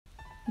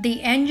The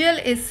angel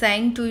is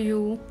saying to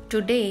you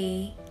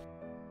today,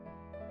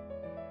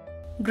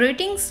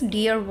 greetings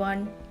dear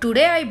one,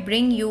 today I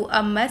bring you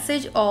a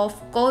message of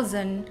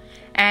caution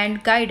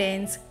and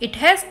guidance. It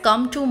has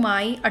come to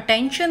my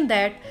attention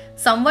that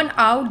someone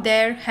out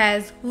there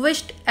has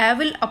wished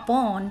evil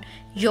upon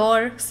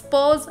your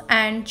spouse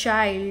and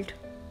child.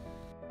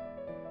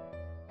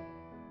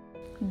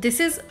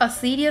 This is a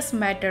serious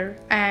matter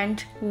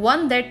and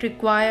one that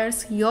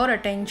requires your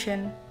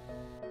attention.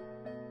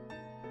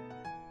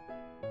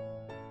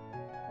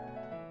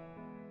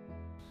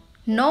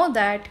 Know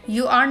that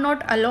you are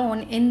not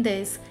alone in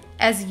this.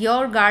 As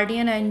your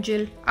guardian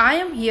angel, I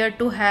am here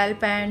to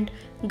help and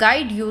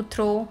guide you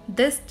through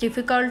this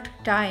difficult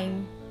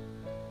time.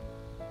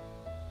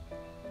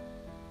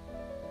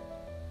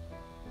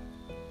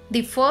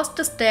 The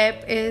first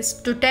step is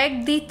to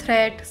take the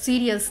threat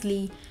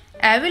seriously.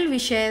 Evil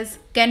wishes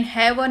can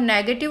have a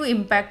negative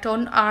impact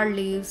on our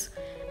lives,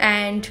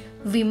 and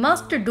we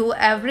must do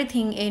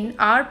everything in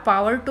our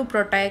power to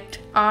protect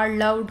our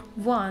loved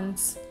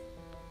ones.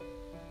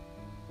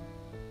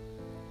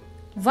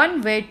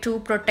 One way to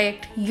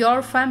protect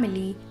your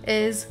family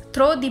is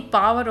through the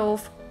power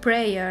of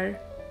prayer.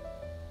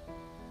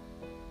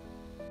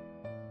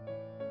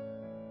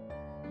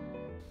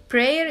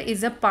 Prayer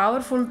is a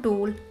powerful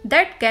tool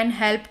that can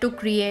help to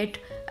create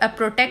a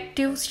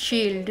protective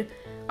shield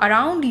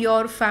around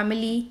your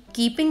family,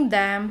 keeping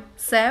them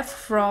safe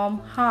from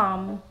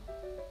harm.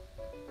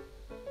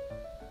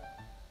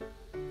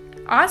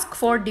 Ask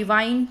for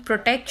divine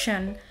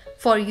protection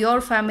for your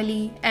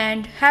family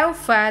and have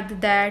faith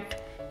that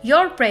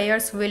your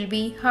prayers will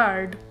be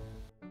heard.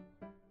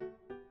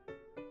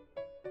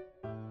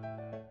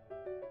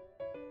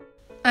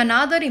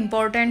 Another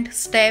important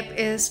step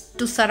is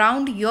to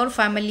surround your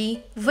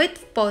family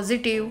with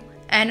positive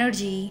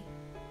energy.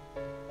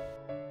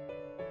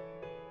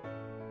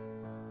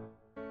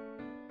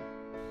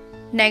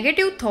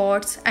 Negative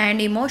thoughts and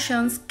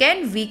emotions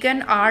can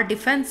weaken our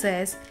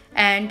defenses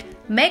and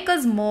make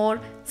us more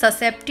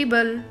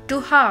susceptible to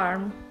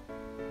harm.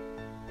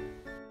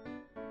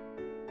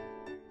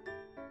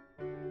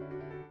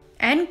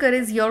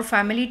 Encourage your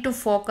family to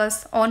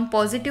focus on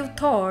positive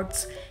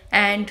thoughts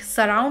and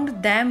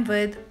surround them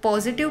with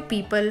positive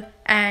people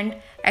and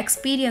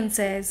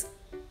experiences.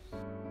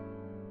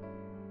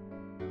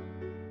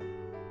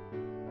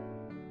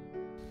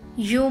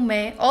 You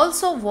may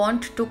also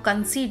want to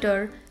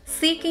consider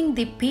seeking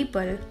the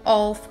people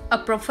of a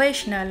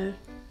professional.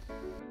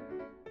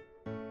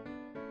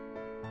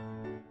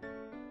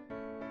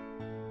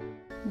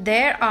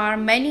 There are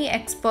many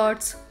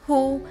experts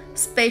who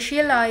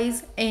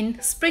specialize in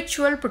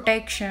spiritual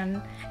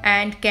protection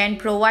and can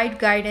provide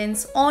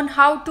guidance on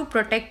how to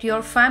protect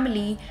your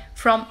family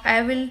from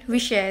evil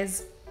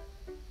wishes.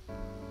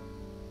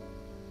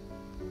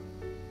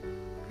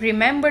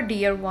 Remember,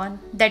 dear one,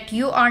 that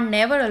you are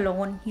never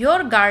alone.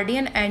 Your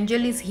guardian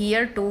angel is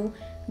here to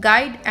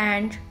guide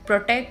and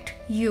protect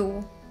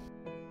you.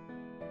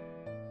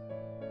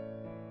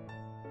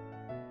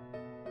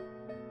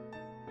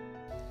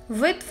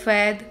 With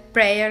faith,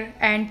 prayer,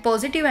 and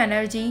positive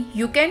energy,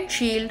 you can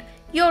shield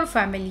your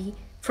family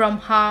from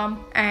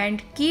harm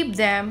and keep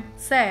them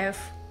safe.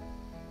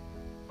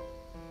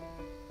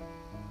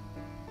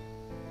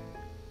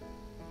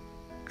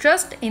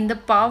 Trust in the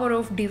power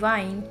of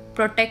divine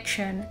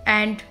protection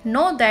and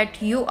know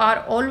that you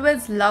are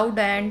always loved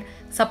and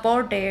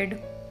supported.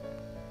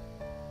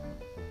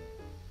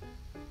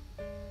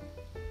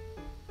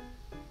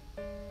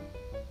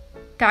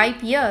 Type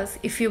yes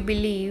if you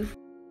believe.